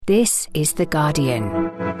This is The Guardian.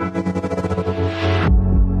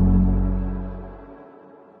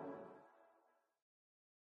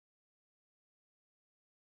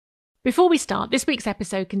 Before we start, this week's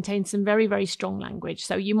episode contains some very, very strong language,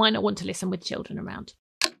 so you might not want to listen with children around.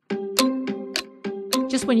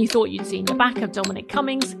 Just when you thought you'd seen the back of Dominic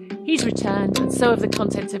Cummings, he's returned, and so have the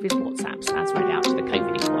contents of his WhatsApps, as read out to the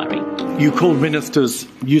COVID inquiry. You called ministers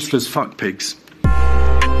useless fuckpigs,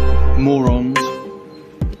 morons,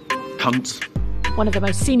 cunts. One of the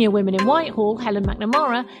most senior women in Whitehall, Helen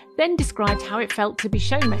McNamara, then described how it felt to be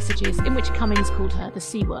shown messages in which Cummings called her the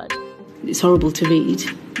C word. It's horrible to read,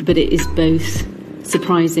 but it is both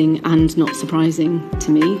surprising and not surprising to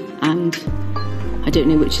me, and I don't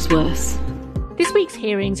know which is worse. This week's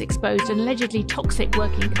hearings exposed an allegedly toxic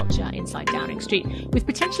working culture inside Downing Street, with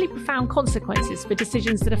potentially profound consequences for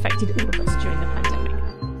decisions that affected all of us during the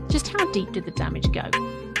pandemic. Just how deep did the damage go?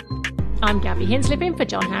 I'm Gaby Hinsliff in for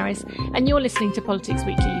John Harris, and you're listening to Politics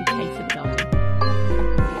Weekly UK for The Guardian.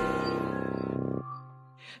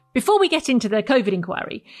 Before we get into the COVID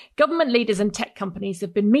inquiry, government leaders and tech companies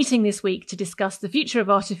have been meeting this week to discuss the future of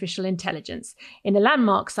artificial intelligence in a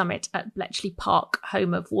landmark summit at Bletchley Park,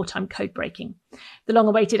 home of wartime code breaking. The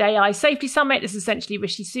long-awaited AI Safety Summit is essentially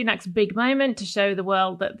Rishi Sunak's big moment to show the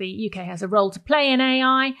world that the UK has a role to play in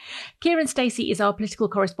AI. Kiran Stacey is our political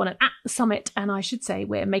correspondent at the summit, and I should say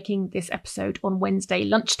we're making this episode on Wednesday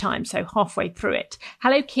lunchtime, so halfway through it.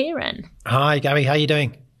 Hello, Kiran. Hi, Gaby. How are you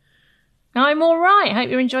doing? I'm all right. I hope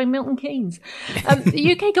you're enjoying Milton Keynes.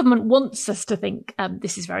 The UK government wants us to think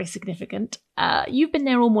this is very significant. You've been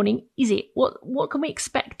there all morning. Is it? What can we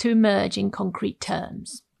expect to emerge in concrete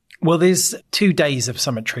terms? Well, there's 2 days of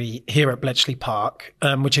summitry here at Bletchley Park,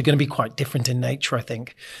 which are going to be quite different in nature, I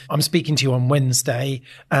think. I'm speaking to you on Wednesday,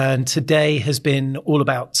 and today has been all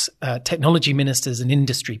about technology ministers and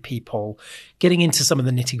industry people getting into some of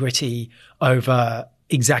the nitty-gritty over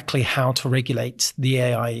exactly how to regulate the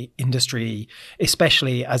AI industry,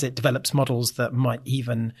 especially as it develops models that might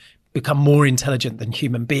even become more intelligent than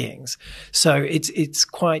human beings. So it's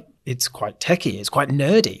quite techie. It's quite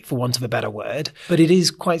nerdy, for want of a better word, but it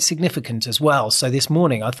is quite significant as well. So this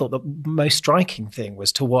morning, I thought the most striking thing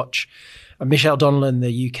was to watch Michelle Donlan,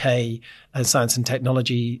 the UK Science and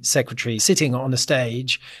Technology Secretary, sitting on a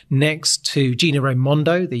stage next to Gina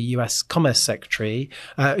Raimondo, the US Commerce Secretary,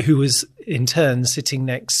 who was in turn sitting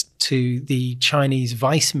next to the Chinese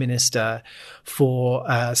Vice Minister for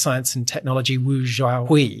Science and Technology, Wu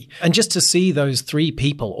Zhaohui. And just to see those three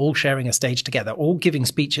people all sharing a stage together, all giving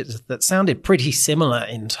speeches that sounded pretty similar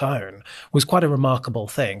in tone, was quite a remarkable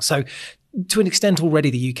thing. So to an extent, already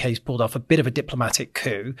the UK's pulled off a bit of a diplomatic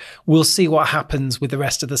coup. We'll see what happens with the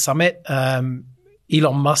rest of the summit.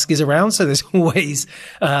 Elon Musk is around, so there's always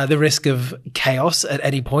the risk of chaos at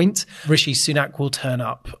any point. Rishi Sunak will turn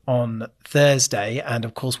up on Thursday, and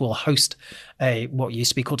of course will host what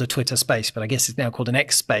used to be called a Twitter space, but I guess it's now called an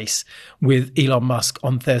X space with Elon Musk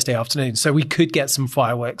on Thursday afternoon. So we could get some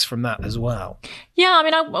fireworks from that as well. Yeah, I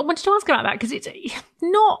mean, I wanted to ask about that because it's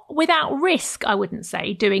not without risk, I wouldn't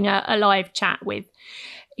say, doing a live chat with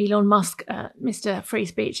Elon Musk, Mr. Free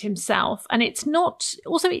Speech himself. And it's not,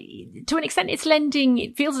 also to an extent,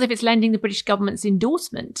 it feels as if it's lending the British government's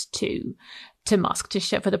endorsement to Musk,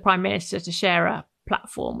 for the Prime Minister to share a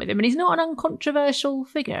platform with him. And he's not an uncontroversial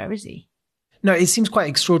figure, is he? No, it seems quite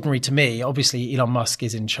extraordinary to me. Obviously, Elon Musk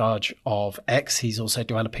is in charge of X. He's also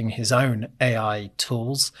developing his own AI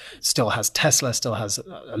tools, still has Tesla, still has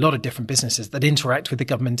a lot of different businesses that interact with the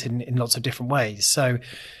government in lots of different ways. So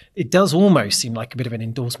it does almost seem like a bit of an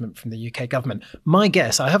endorsement from the UK government. My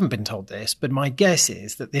guess, I haven't been told this, but my guess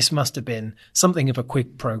is that this must have been something of a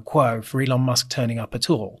quid pro quo for Elon Musk turning up at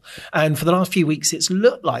all. And for the last few weeks, it's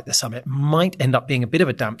looked like the summit might end up being a bit of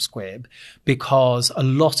a damp squib because a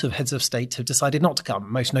lot of heads of state have decided not to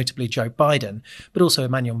come, most notably Joe Biden, but also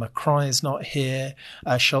Emmanuel Macron is not here,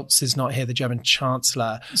 Scholz is not here, the German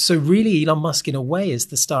Chancellor. So really Elon Musk in a way is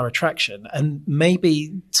the star attraction, and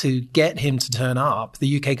maybe to get him to turn up,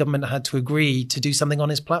 the UK government had to agree to do something on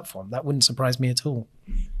his platform. That wouldn't surprise me at all.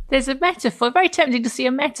 There's a metaphor, very tempting to see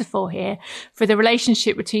a metaphor here for the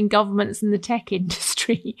relationship between governments and the tech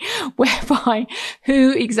industry, whereby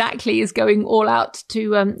who exactly is going all out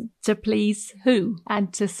to please who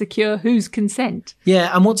and to secure whose consent.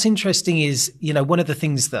 Yeah, and what's interesting is, one of the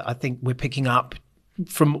things that I think we're picking up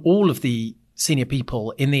from all of the senior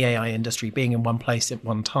people in the AI industry being in one place at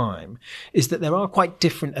one time is that there are quite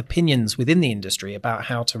different opinions within the industry about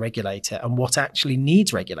how to regulate it and what actually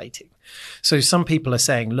needs regulating. So some people are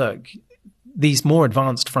saying, look, these more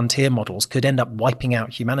advanced frontier models could end up wiping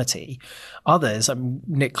out humanity. Others,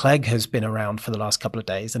 Nick Clegg has been around for the last couple of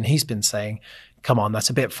days, and he's been saying, come on, that's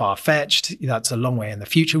a bit far-fetched. That's a long way in the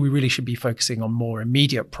future. We really should be focusing on more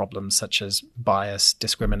immediate problems such as bias,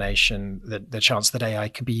 discrimination, the chance that AI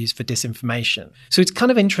could be used for disinformation. So it's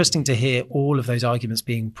kind of interesting to hear all of those arguments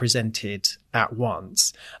being presented at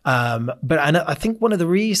once. But I think one of the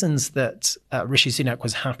reasons that Rishi Sunak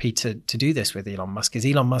was happy to do this with Elon Musk is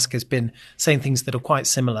Elon Musk has been saying things that are quite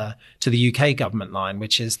similar to the UK government line,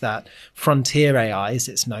 which is that frontier AI, as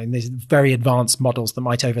it's known, these very advanced models that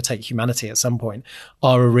might overtake humanity at some point,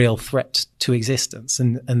 are a real threat to existence.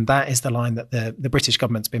 And that is the line that the British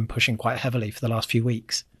government's been pushing quite heavily for the last few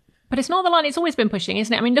weeks. But it's not the line it's always been pushing,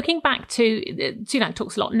 isn't it? I mean, looking back to, Sunak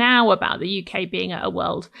talks a lot now about the UK being a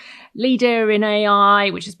world leader in AI,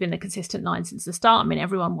 which has been the consistent line since the start. I mean,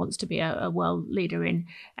 everyone wants to be a world leader in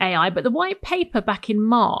AI. But the white paper back in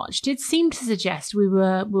March did seem to suggest we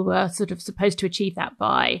were sort of supposed to achieve that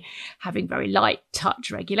by having very light touch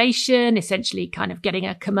regulation, essentially kind of getting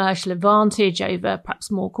a commercial advantage over perhaps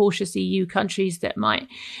more cautious EU countries that might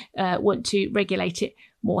want to regulate it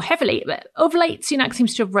more heavily. But of late, Sunak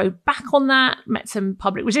seems to have rode back on that, met some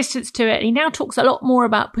public resistance to it. And he now talks a lot more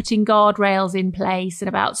about putting guardrails in place and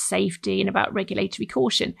about safety and about regulatory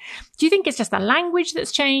caution. Do you think it's just the language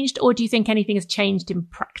that's changed, or do you think anything has changed in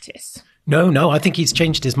practice? No, I think he's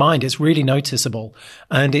changed his mind. It's really noticeable.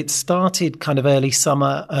 And it started kind of early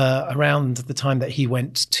summer, around the time that he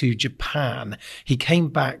went to Japan. He came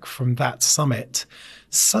back from that summit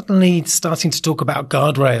suddenly starting to talk about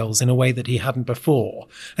guardrails in a way that he hadn't before.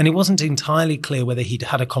 And it wasn't entirely clear whether he'd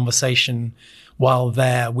had a conversation while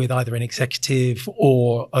there with either an executive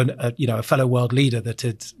or a fellow world leader that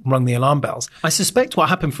had rung the alarm bells. I suspect what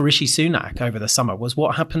happened for Rishi Sunak over the summer was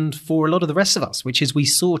what happened for a lot of the rest of us, which is we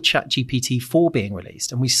saw ChatGPT 4 being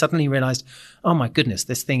released and we suddenly realized, oh my goodness,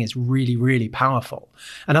 this thing is really, really powerful.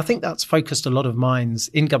 And I think that's focused a lot of minds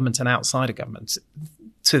in government and outside of government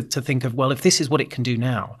to think of, well, if this is what it can do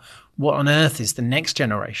now, what on earth is the next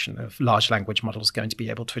generation of large language models going to be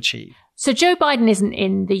able to achieve? So Joe Biden isn't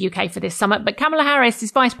in the UK for this summit, but Kamala Harris,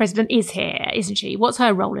 his vice president, is here, isn't she? What's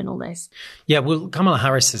her role in all this? Yeah, well, Kamala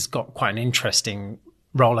Harris has got quite an interesting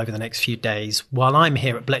role over the next few days. While I'm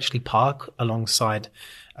here at Bletchley Park alongside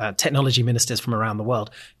technology ministers from around the world,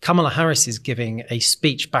 Kamala Harris is giving a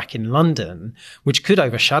speech back in London, which could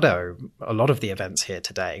overshadow a lot of the events here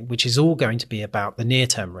today, which is all going to be about the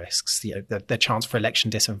near-term risks, the chance for election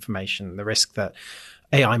disinformation, the risk that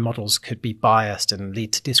AI models could be biased and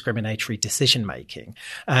lead to discriminatory decision-making.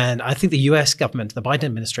 And I think the US government, the Biden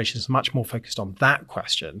administration, is much more focused on that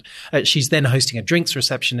question. She's then hosting a drinks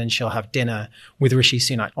reception and she'll have dinner with Rishi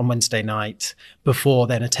Sunak on Wednesday night before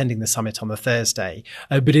then attending the summit on the Thursday.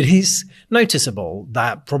 But it is noticeable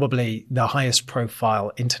that probably the highest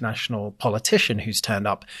profile international politician who's turned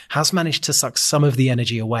up has managed to suck some of the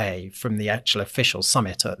energy away from the actual official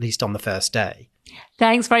summit, at least on the first day.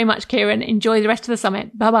 Thanks very much, Kiran. Enjoy the rest of the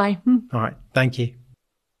summit. Bye-bye. All right. Thank you.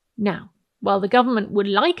 Now, while the government would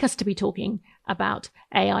like us to be talking about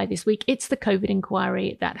AI this week, it's the COVID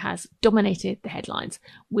inquiry that has dominated the headlines,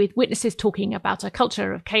 with witnesses talking about a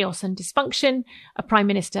culture of chaos and dysfunction, a prime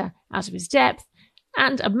minister out of his depth,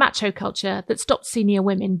 and a macho culture that stopped senior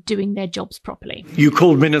women doing their jobs properly. You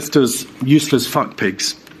called ministers useless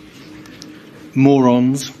fuckpigs,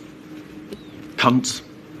 morons, cunts,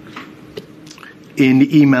 in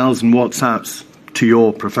emails and WhatsApps to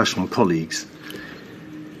your professional colleagues.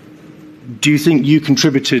 Do you think you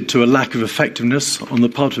contributed to a lack of effectiveness on the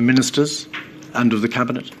part of ministers and of the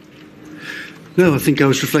cabinet? No, I think I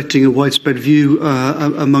was reflecting a widespread view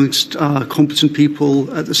amongst competent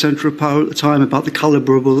people at the centre of power at the time about the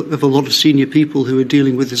calibre of a lot of senior people who are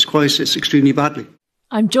dealing with this crisis extremely badly.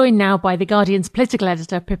 I'm joined now by The Guardian's political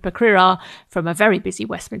editor, Pippa Crerar, from a very busy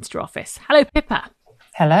Westminster office. Hello, Pippa.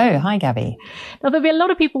 Hello. Hi, Gaby. Now, there'll be a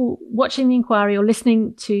lot of people watching the inquiry or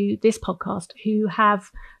listening to this podcast who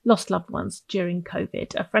have lost loved ones during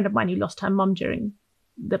COVID. A friend of mine who lost her mum during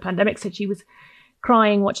the pandemic said she was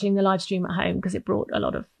crying watching the live stream at home because it brought a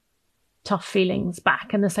lot of tough feelings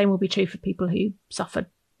back. And the same will be true for people who suffered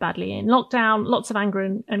badly in lockdown, lots of anger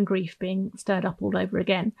and grief being stirred up all over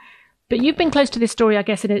again. But you've been close to this story, I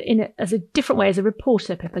guess, as a different way as a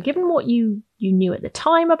reporter, Pippa. Given what you knew at the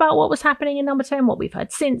time about what was happening in Number 10, what we've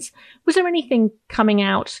heard since, was there anything coming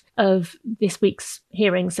out of this week's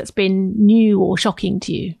hearings that's been new or shocking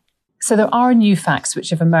to you? So there are new facts which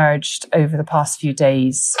have emerged over the past few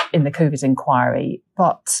days in the COVID inquiry.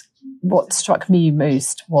 But what struck me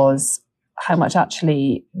most was how much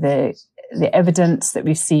actually the evidence that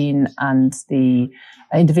we've seen and the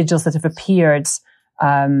individuals that have appeared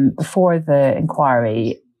before the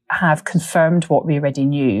inquiry have confirmed what we already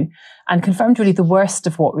knew, and confirmed really the worst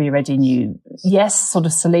of what we already knew. Yes, sort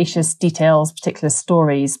of salacious details, particular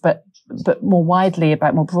stories, but more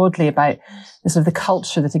broadly about the sort of the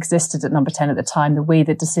culture that existed at Number 10 at the time, the way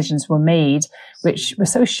that decisions were made, which were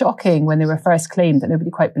so shocking when they were first claimed that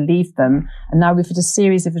nobody quite believed them. And now we've had a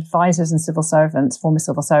series of advisors and civil servants, former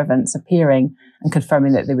civil servants, appearing and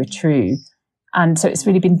confirming that they were true. And so it's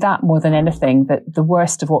really been that more than anything, that the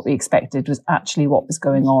worst of what we expected was actually what was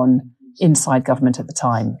going on inside government at the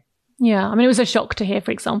time. Yeah, I mean, it was a shock to hear,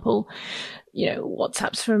 for example,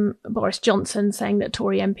 WhatsApps from Boris Johnson saying that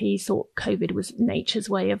Tory MPs thought COVID was nature's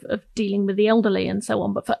way of dealing with the elderly and so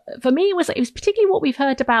on. But for me, it was particularly what we've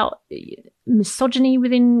heard about misogyny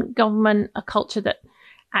within government, a culture that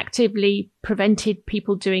actively prevented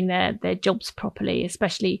people doing their jobs properly,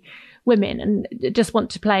 especially women. And I just want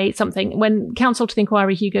to play something. When counsel to the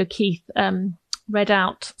inquiry, Hugo Keith, read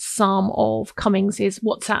out some of Cummings's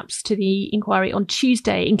WhatsApps to the inquiry on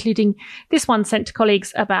Tuesday, including this one sent to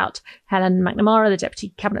colleagues about Helen McNamara, the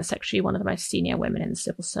Deputy Cabinet Secretary, one of the most senior women in the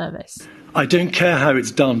civil service. I don't care how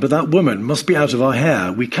it's done, but that woman must be out of our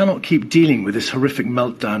hair. We cannot keep dealing with this horrific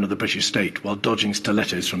meltdown of the British state while dodging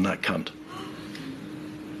stilettos from that cunt.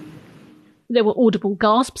 There were audible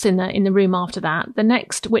gasps in the room after that. The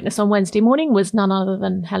next witness on Wednesday morning was none other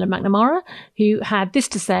than Helen McNamara, who had this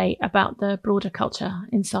to say about the broader culture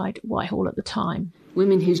inside Whitehall at the time.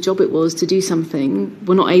 Women whose job it was to do something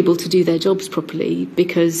were not able to do their jobs properly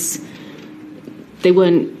because they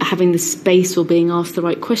weren't having the space or being asked the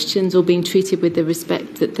right questions or being treated with the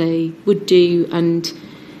respect that they would do. And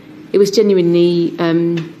it was genuinely,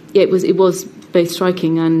 it was both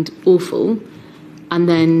striking and awful. And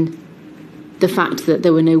then the fact that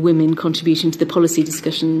there were no women contributing to the policy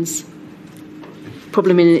discussions,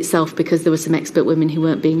 problem in itself because there were some expert women who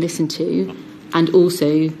weren't being listened to, and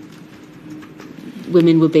also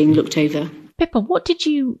women were being looked over. Pippa, what did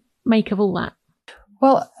you make of all that?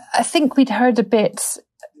 Well, I think we'd heard a bit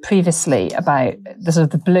previously about the sort of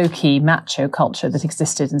the blokey macho culture that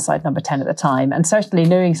existed inside Number 10 at the time, and certainly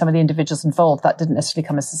knowing some of the individuals involved, that didn't necessarily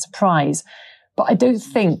come as a surprise. But I don't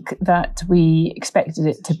think that we expected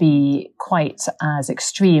it to be quite as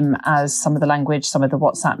extreme as some of the language, some of the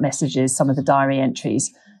WhatsApp messages, some of the diary entries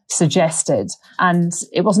suggested. And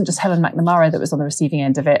it wasn't just Helen McNamara that was on the receiving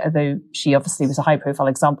end of it, although she obviously was a high-profile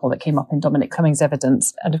example that came up in Dominic Cummings'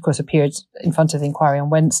 evidence and, of course, appeared in front of the inquiry on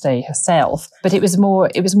Wednesday herself. But it was more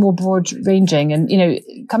broad-ranging.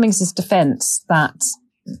 And, Cummings' defence that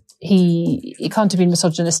he can't have been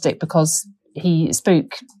misogynistic because he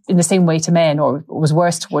spoke in the same way to men or was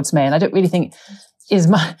worse towards men, I don't really think is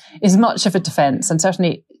much of a defence. And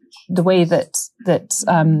certainly the way that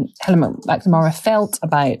Helen McNamara felt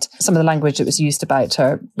about some of the language that was used about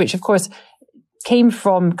her, which of course came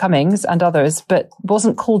from Cummings and others, but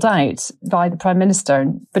wasn't called out by the Prime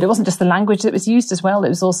Minister. But it wasn't just the language that was used as well. It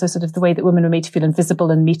was also sort of the way that women were made to feel invisible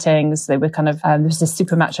in meetings. They were kind of, there was this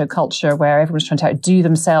super macho culture where everyone was trying to outdo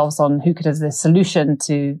themselves on who could have the solution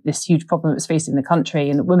to this huge problem that was facing the country.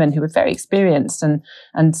 And women who were very experienced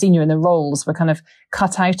and senior in their roles were kind of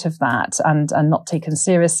cut out of that and not taken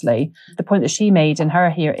seriously. The point that she made in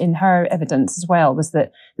her evidence as well was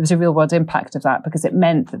that there was a real world impact of that, because it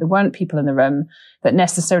meant that there weren't people in the room that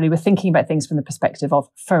necessarily were thinking about things from the perspective of,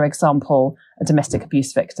 for example, a domestic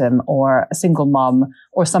abuse victim or a single mum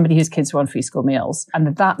or somebody whose kids were on free school meals.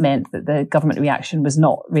 And that meant that the government reaction was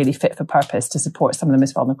not really fit for purpose to support some of the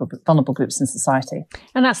most vulnerable groups in society.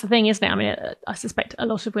 And that's the thing, isn't it? I mean, I suspect a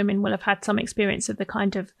lot of women will have had some experience of the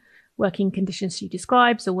kind of working conditions she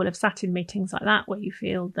describes, or will have sat in meetings like that where you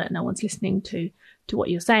feel that no one's listening to what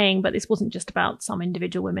you're saying. But this wasn't just about some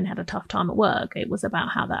individual women had a tough time at work. It was about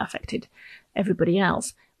how that affected everybody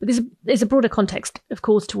else. But there's a broader context, of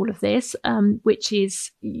course, to all of this, which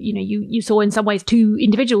is, you saw in some ways two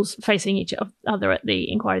individuals facing each other at the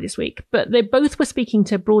inquiry this week, but they both were speaking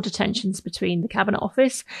to broader tensions between the Cabinet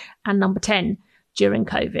Office and Number 10 during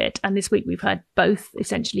COVID. And this week we've heard both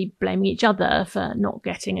essentially blaming each other for not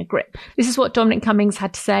getting a grip. This is what Dominic Cummings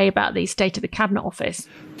had to say about the state of the Cabinet Office.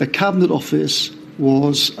 The Cabinet Office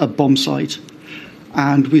was a bomb site,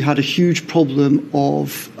 and we had a huge problem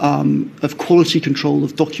of quality control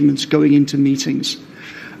of documents going into meetings,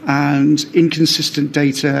 and inconsistent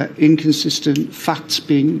data, inconsistent facts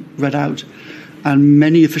being read out. And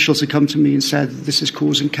many officials have come to me and said, this is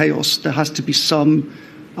causing chaos. There has to be some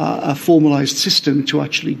a formalised system to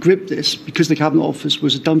actually grip this, because the Cabinet Office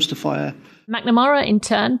was a dumpster fire. McNamara, in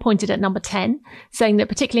turn, pointed at Number 10, saying that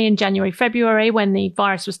particularly in January, February, when the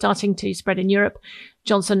virus was starting to spread in Europe,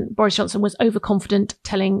 Boris Johnson was overconfident,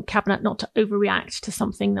 telling Cabinet not to overreact to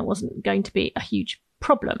something that wasn't going to be a huge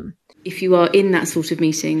problem. If you are in that sort of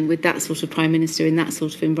meeting with that sort of Prime Minister in that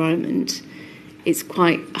sort of environment, it's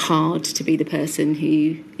quite hard to be the person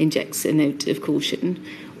who injects a note of caution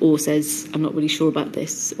or says, I'm not really sure about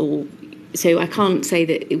this. So I can't say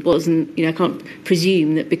that it wasn't, I can't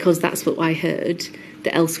presume that because that's what I heard,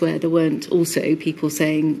 that elsewhere there weren't also people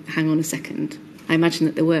saying, hang on a second. I imagine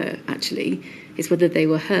that there were, actually. It's whether they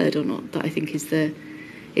were heard or not that I think is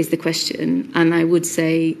the question. And I would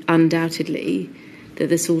say undoubtedly that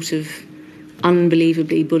the sort of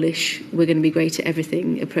unbelievably bullish, we're going to be great at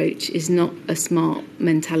everything approach is not a smart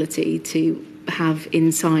mentality to have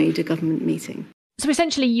inside a government meeting. So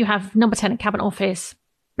essentially you have number 10 at Cabinet Office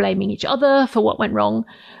blaming each other for what went wrong.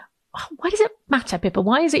 Why does it matter, Pippa?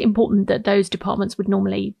 Why is it important that those departments would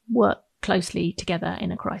normally work closely together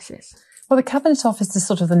in a crisis? Well, the Cabinet Office is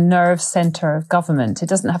sort of the nerve centre of government. It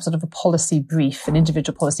doesn't have sort of a policy brief, an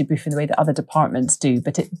individual policy brief in the way that other departments do,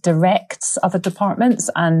 but it directs other departments,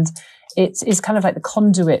 and it is kind of like the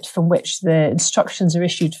conduit from which the instructions are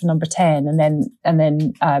issued for number 10, and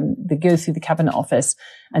then they go through the Cabinet Office,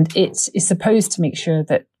 and it is supposed to make sure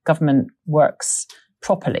that government works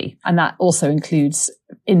properly. And that also includes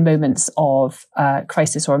in moments of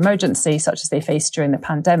crisis or emergency, such as they faced during the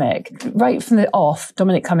pandemic. Right from the off,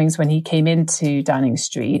 Dominic Cummings, when he came into Downing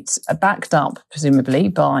Street, backed up, presumably,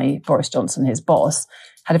 by Boris Johnson, his boss,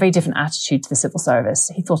 had a very different attitude to the civil service.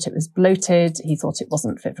 He thought it was bloated. He thought it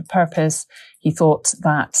wasn't fit for purpose. He thought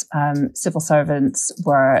that civil servants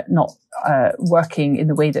were not working in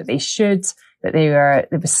the way that they should, that they were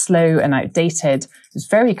slow and outdated. He was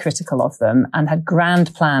very critical of them and had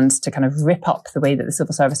grand plans to kind of rip up the way that the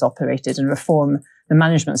civil service operated and reform the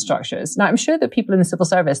management structures. Now, I'm sure that people in the civil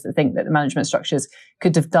service that think that the management structures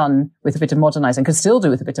could have done with a bit of modernising, could still do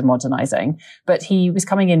with a bit of modernising, but he was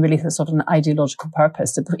coming in really for sort of an ideological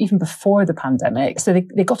purpose, even before the pandemic. So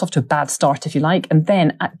they got off to a bad start, if you like, and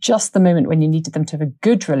then at just the moment when you needed them to have a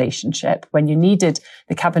good relationship, when you needed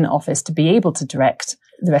the Cabinet Office to be able to direct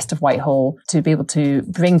the rest of Whitehall, to be able to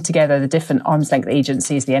bring together the different arm's length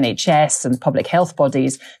agencies, the NHS and public health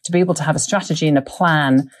bodies, to be able to have a strategy and a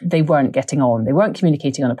plan, they weren't getting on. They weren't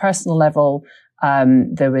communicating on a personal level.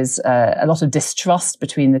 There was a lot of distrust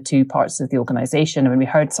between the two parts of the organisation. I mean, we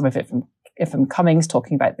heard some of it from Cummings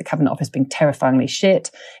talking about the Cabinet Office being terrifyingly shit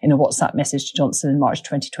in a WhatsApp message to Johnson in March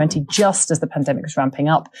 2020, just as the pandemic was ramping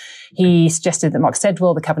up. He suggested that Mark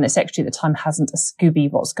Sedwill, the Cabinet Secretary at the time, hasn't a Scooby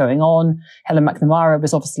what's going on. Helen McNamara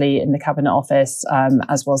was obviously in the Cabinet Office,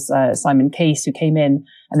 as was Simon Case, who came in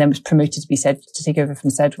and then was promoted to take over from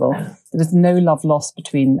Sedwill. There was no love lost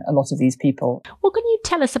between a lot of these people. What can you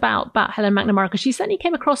tell us about Helen McNamara? Because she certainly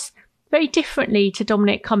came across very differently to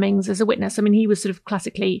Dominic Cummings as a witness. I mean, he was sort of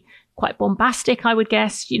classically quite bombastic, I would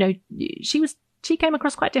guess. She came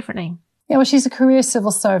across quite differently. Yeah, well, she's a career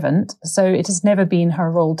civil servant, so it has never been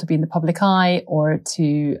her role to be in the public eye or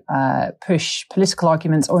to push political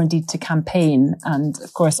arguments or indeed to campaign. And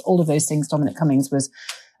of course, all of those things Dominic Cummings was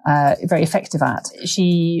very effective at.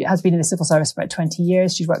 She has been in the civil service for about 20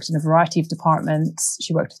 years. She's worked in a variety of departments.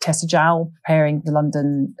 She worked with Tessa Jowell, preparing the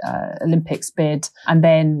London Olympics bid, and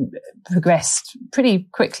then progressed pretty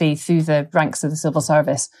quickly through the ranks of the civil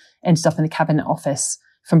service, ended up in the Cabinet Office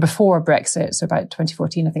from before Brexit, so about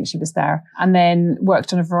 2014, I think she was there, and then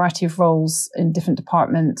worked on a variety of roles in different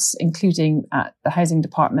departments, including at the Housing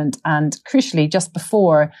Department. And crucially, just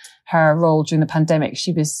before her role during the pandemic,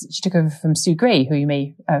 she took over from Sue Gray, who you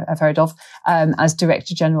may have heard of, as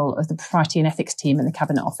Director General of the Propriety and Ethics team in the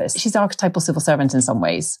Cabinet Office. She's an archetypal civil servant in some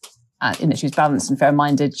ways, in that she was balanced and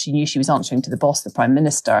fair-minded. She knew she was answering to the boss, the Prime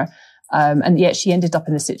Minister, and yet she ended up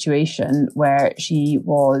in a situation where she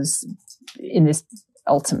was in this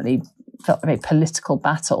ultimately felt a very political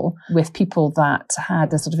battle with people that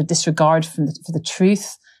had a sort of a disregard for the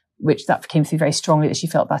truth, which that came through very strongly, that she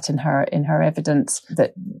felt that in her evidence,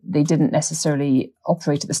 that they didn't necessarily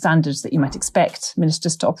operate at the standards that you might expect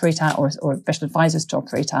ministers to operate at or special advisors to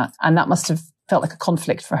operate at. And that must have felt like a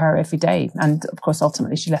conflict for her every day. And of course,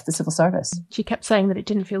 ultimately, she left the civil service. She kept saying that it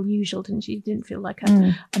didn't feel usual, didn't she? It didn't feel like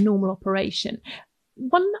a normal operation.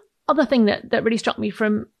 One other thing that really struck me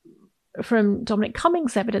from Dominic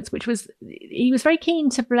Cummings' evidence, which was he was very keen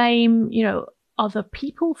to blame, other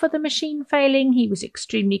people for the machine failing. He was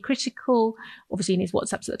extremely critical, obviously in his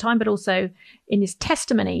WhatsApps at the time, but also in his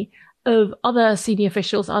testimony of other senior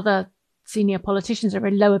officials, other senior politicians, a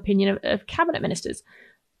very low opinion of cabinet ministers.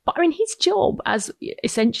 But I mean, his job as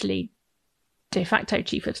essentially de facto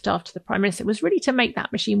chief of staff to the Prime Minister was really to make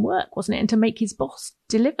that machine work, wasn't it? And to make his boss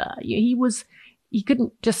deliver. He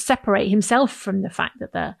couldn't just separate himself from the fact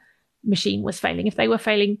that machine was failing. If they were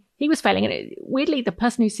failing, he was failing. And weirdly, the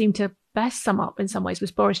person who seemed to best sum up in some ways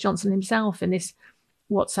was Boris Johnson himself in this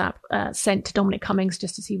WhatsApp sent to Dominic Cummings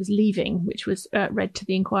just as he was leaving, which was read to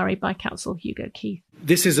the inquiry by counsel Hugo Keith.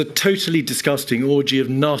 This is a totally disgusting orgy of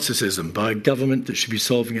narcissism by a government that should be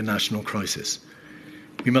solving a national crisis.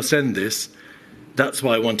 We must end this. That's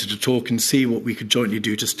why I wanted to talk and see what we could jointly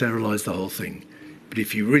do to sterilise the whole thing. But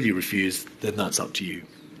if you really refuse, then that's up to you.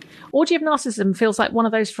 Orgy of narcissism feels like one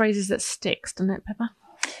of those phrases that sticks, doesn't it, Pippa?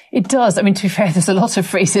 It does. I mean, to be fair, there's a lot of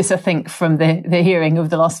phrases, I think, from the hearing over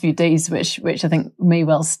the last few days, which I think may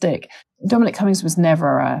well stick. Dominic Cummings was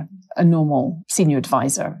never a normal senior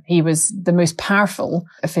advisor. He was the most powerful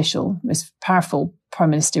official, most powerful prime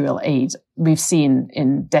ministerial aide we've seen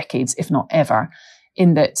in decades, if not ever,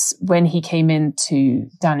 in that when he came into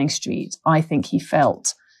Downing Street, I think he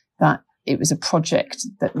felt that it was a project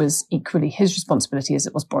that was equally his responsibility as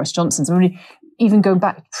it was Boris Johnson's. I mean, even going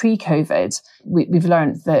back pre-COVID, we've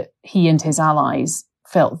learned that he and his allies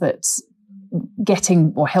felt that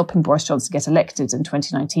getting or helping Boris Johnson get elected in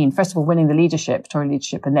 2019, first of all, winning the leadership, Tory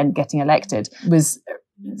leadership, and then getting elected was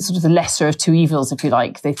sort of the lesser of two evils, if you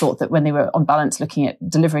like. They thought that when they were on balance looking at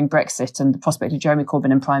delivering Brexit and the prospect of Jeremy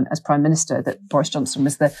Corbyn as Prime Minister, that Boris Johnson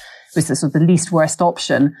was the sort of the least worst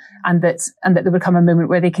option, and that there would come a moment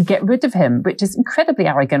where they could get rid of him, which is incredibly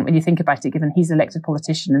arrogant when you think about it, given he's an elected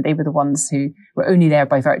politician and they were the ones who were only there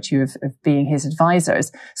by virtue of being his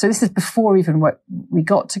advisors. So this is before even what we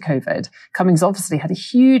got to COVID. Cummings obviously had a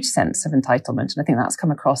huge sense of entitlement, and I think that's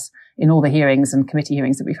come across in all the hearings and committee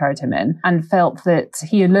hearings that we've heard him in, and felt that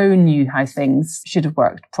he alone knew how things should have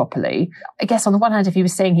worked properly. I guess on the one hand, if he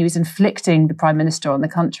was saying he was inflicting the Prime Minister on the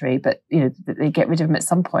country, but that they get rid of him at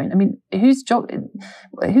some point, I mean,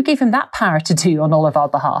 who gave him that power to do on all of our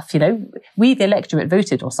behalf? We, the electorate,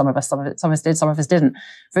 voted, or some of us did, some of us didn't,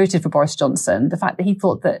 voted for Boris Johnson. The fact that he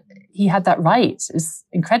thought that he had that right is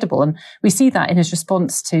incredible. And we see that in his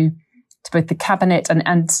response to both the cabinet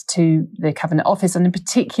and to the cabinet office, and in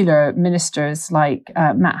particular ministers like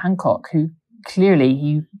Matt Hancock, who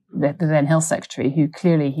clearly the then health secretary, who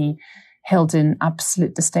clearly he held in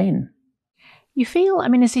absolute disdain. You feel, I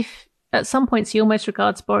mean, as if at some points he almost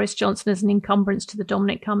regards Boris Johnson as an encumbrance to the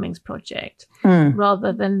Dominic Cummings project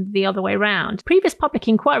rather than the other way around. Previous public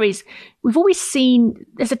inquiries, we've always seen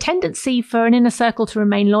there's a tendency for an inner circle to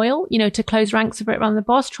remain loyal, to close ranks a bit around the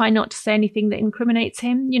boss, try not to say anything that incriminates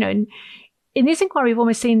him, and in this inquiry, we've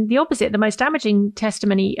almost seen the opposite. The most damaging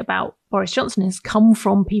testimony about Boris Johnson has come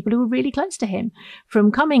from people who were really close to him,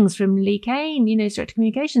 from Cummings, from Lee Kane, his director of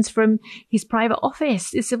communications, from his private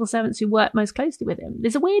office, his civil servants who worked most closely with him.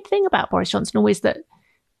 There's a weird thing about Boris Johnson always, that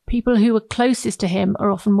people who are closest to him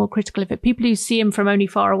are often more critical of it. People who see him from only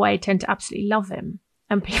far away tend to absolutely love him.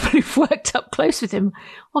 And people who've worked up close with him,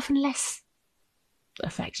 often less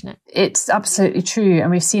affectionate. It's absolutely true.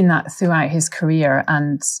 And we've seen that throughout his career.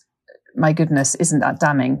 And my goodness, isn't that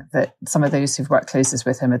damning that some of those who've worked closest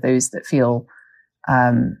with him are those that feel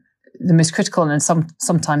the most critical and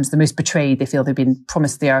sometimes the most betrayed. They feel they've been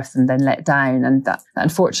promised the earth and then let down. And that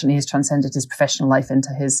unfortunately has transcended his professional life into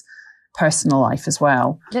his personal life as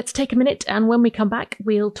well. Let's take a minute, and when we come back,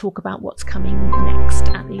 we'll talk about what's coming next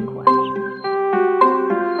at the inquiry.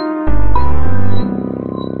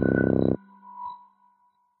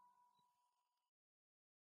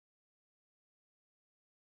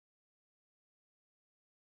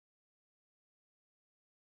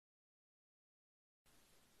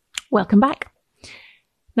 Welcome back.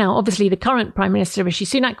 Now, obviously, the current Prime Minister, Rishi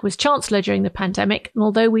Sunak, was Chancellor during the pandemic, and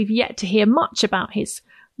although we've yet to hear much about his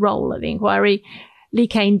role at the inquiry, Lee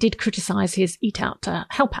Kane did criticise his Eat Out to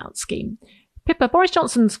Help Out scheme. Pippa, Boris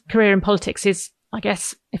Johnson's career in politics is, I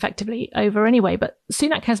guess, effectively over anyway, but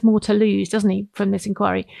Sunak has more to lose, doesn't he, from this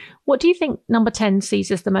inquiry? What do you think Number 10 sees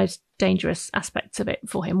as the most dangerous aspects of it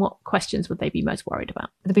for him? What questions would they be most worried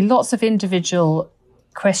about? There'll be lots of individual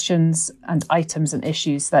questions and items and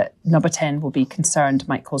issues that Number 10 will be concerned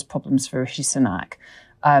might cause problems for Rishi Sunak.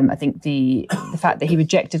 I think the fact that he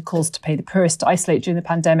rejected calls to pay the poorest, to isolate during the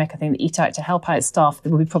pandemic, I think the Eat Out to Help Out stuff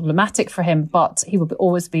will be problematic for him, but he will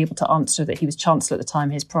always be able to answer that he was Chancellor at the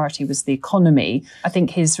time. His priority was the economy. I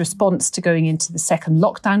think his response to going into the second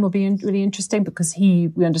lockdown will be really interesting, because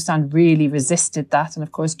we understand, really resisted that. And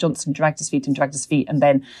of course, Johnson dragged his feet. And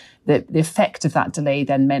then the effect of that delay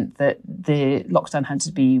then meant that the lockdown had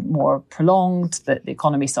to be more prolonged, that the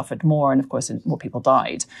economy suffered more, and of course, more people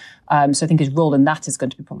died. So I think his role in that is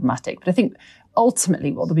going to be problematic. But I think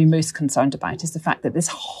ultimately what they'll be most concerned about is the fact that this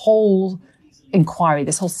whole inquiry,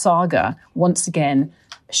 this whole saga, once again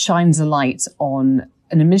shines a light on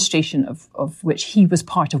an administration of which he was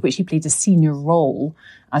part of, which he played a senior role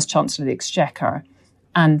as Chancellor of the Exchequer,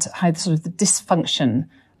 and how the dysfunction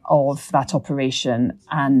of that operation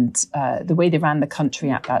and the way they ran the country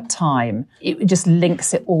at that time, it just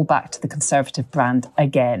links it all back to the Conservative brand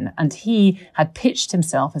again. And he had pitched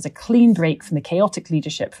himself as a clean break from the chaotic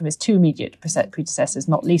leadership from his two immediate predecessors,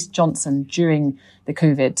 not least Johnson, during the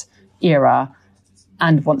COVID era.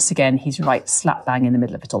 And once again, he's right slap bang in the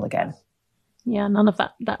middle of it all again. Yeah, none of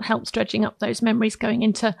that helps dredging up those memories going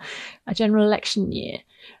into a general election year.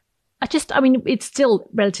 It's still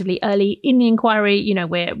relatively early in the inquiry.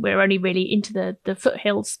 We're only really into the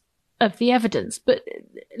foothills of the evidence. But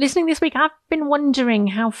listening this week, I've been wondering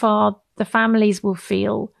how far the families will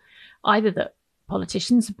feel either that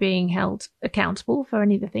politicians are being held accountable for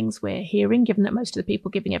any of the things we're hearing, given that most of the people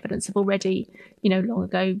giving evidence have already, long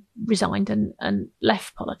ago resigned and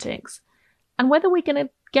left politics, and whether we're going to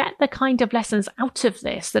get the kind of lessons out of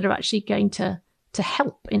this that are actually going to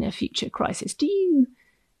help in a future crisis. Do you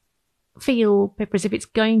feel, Pippa, as if it's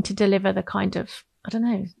going to deliver the kind of,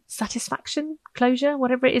 satisfaction, closure,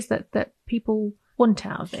 whatever it is that people want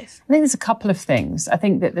out of this? I think there's a couple of things. I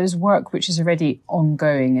think that there's work which is already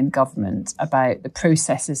ongoing in government about the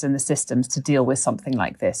processes and the systems to deal with something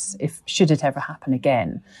like this, should it ever happen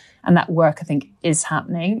again. And that work, I think, is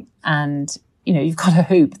happening. And, you've got to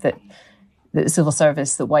hope that the civil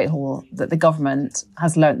service, that Whitehall, that the government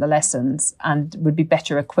has learnt the lessons and would be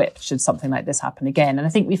better equipped should something like this happen again. And I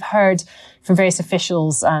think we've heard from various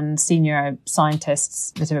officials and senior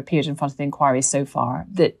scientists that have appeared in front of the inquiry so far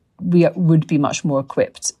that we would be much more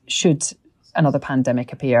equipped should another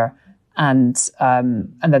pandemic appear, and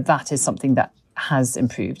that is something that has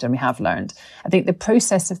improved and we have learned. I think the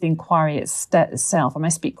process of the inquiry itself, I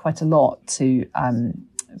speak quite a lot to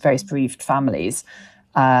various bereaved families,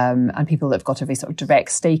 and people that have got a very sort of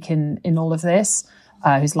direct stake in all of this,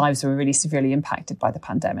 whose lives were really severely impacted by the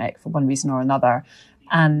pandemic for one reason or another.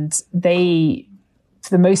 And they, for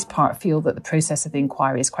the most part, feel that the process of the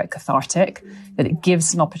inquiry is quite cathartic, that it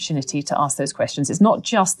gives an opportunity to ask those questions. It's not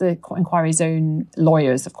just the inquiry's own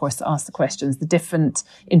lawyers, of course, that ask the questions. The different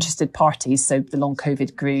interested parties, so the long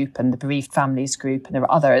COVID group and the bereaved families group, and there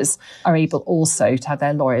are others, are able also to have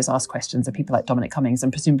their lawyers ask questions of people like Dominic Cummings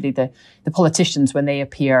and presumably the politicians when they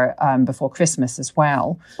appear before Christmas as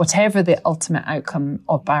well. Whatever the ultimate outcome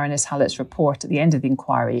of Baroness Hallett's report at the end of the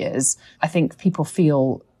inquiry is, I think people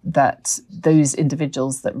feel that those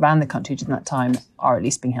individuals that ran the country during that time are at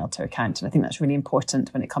least being held to account. And I think that's really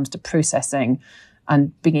important when it comes to processing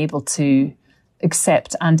and being able to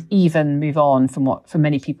accept and even move on from what for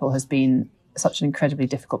many people has been such an incredibly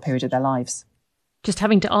difficult period of their lives. Just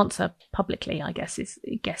having to answer publicly, I guess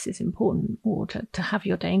is important, or to have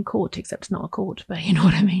your day in court, except it's not a court, but you know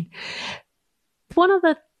what I mean. One of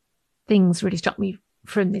the things really struck me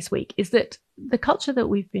from this week is that the culture that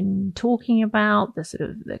we've been talking about, the sort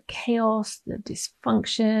of the chaos, the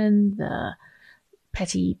dysfunction, the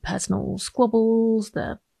petty personal squabbles,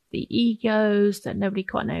 the egos, that nobody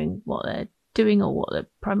quite knowing what they're doing or what the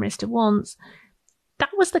Prime Minister wants, that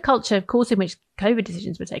was the culture, of course, in which COVID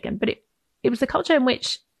decisions were taken, but it was the culture in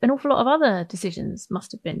which an awful lot of other decisions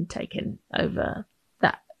must have been taken over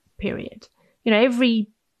that period. Every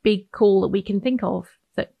big call that we can think of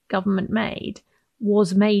that government made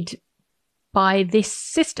was made by this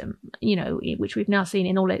system, which we've now seen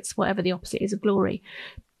in all its whatever the opposite is of glory.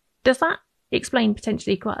 Does that explain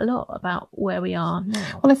potentially quite a lot about where we are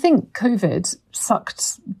now? Well, I think COVID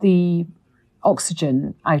sucked the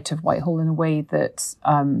oxygen out of Whitehall in a way that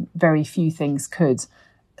very few things could.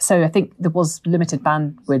 So I think there was limited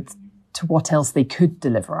bandwidth to what else they could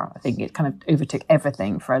deliver. I think it kind of overtook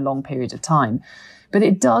everything for a long period of time. But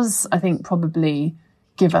it does, I think, probably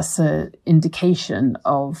give us an indication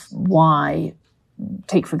of why,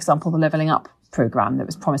 take, for example, the Levelling Up programme that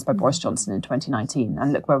was promised by Boris Johnson in 2019.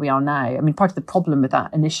 And look where we are now. Part of the problem with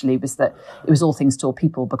that initially was that it was all things to all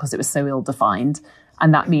people because it was so ill-defined.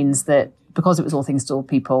 And that means that because it was all things to all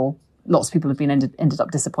people, lots of people have been ended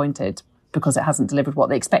up disappointed because it hasn't delivered what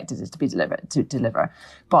they expected it to deliver.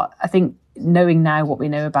 But I think knowing now what we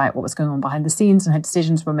know about what was going on behind the scenes and how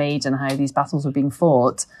decisions were made and how these battles were being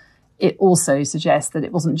fought, it also suggests that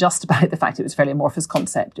it wasn't just about the fact it was a fairly amorphous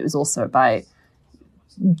concept. It was also about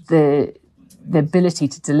the ability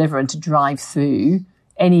to deliver and to drive through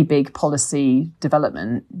any big policy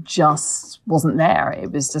development just wasn't there.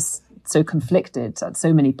 It was just so conflicted at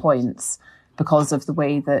so many points because of the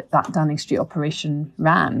way that Downing Street operation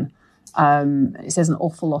ran. It says an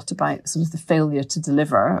awful lot about sort of the failure to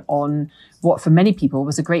deliver on what for many people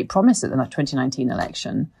was a great promise at the 2019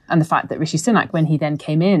 election. And the fact that Rishi Sunak, when he then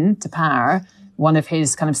came in to power, one of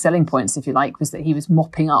his kind of selling points, if you like, was that he was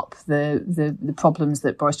mopping up the problems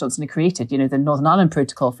that Boris Johnson had created. The Northern Ireland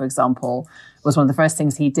Protocol, for example, was one of the first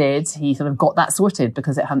things he did. He sort of got that sorted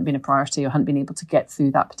because it hadn't been a priority or hadn't been able to get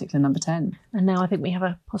through that particular number 10. And now I think we have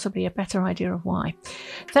possibly a better idea of why.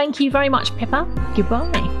 Thank you very much, Pippa. Goodbye.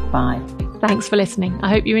 Bye. Thanks for listening. I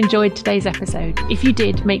hope you enjoyed today's episode. If you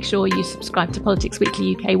did, make sure you subscribe to Politics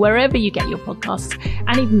Weekly UK wherever you get your podcasts,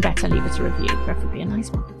 and even better, leave us a review, preferably a nice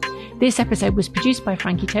one. This episode was produced by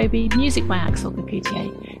Frankie Toby, music by Axel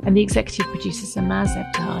Gacoutier, and the executive producers are Maz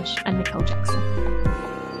Ebtahaj and Nicole Jackson.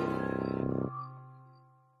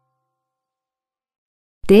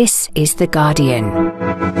 This is The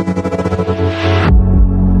Guardian.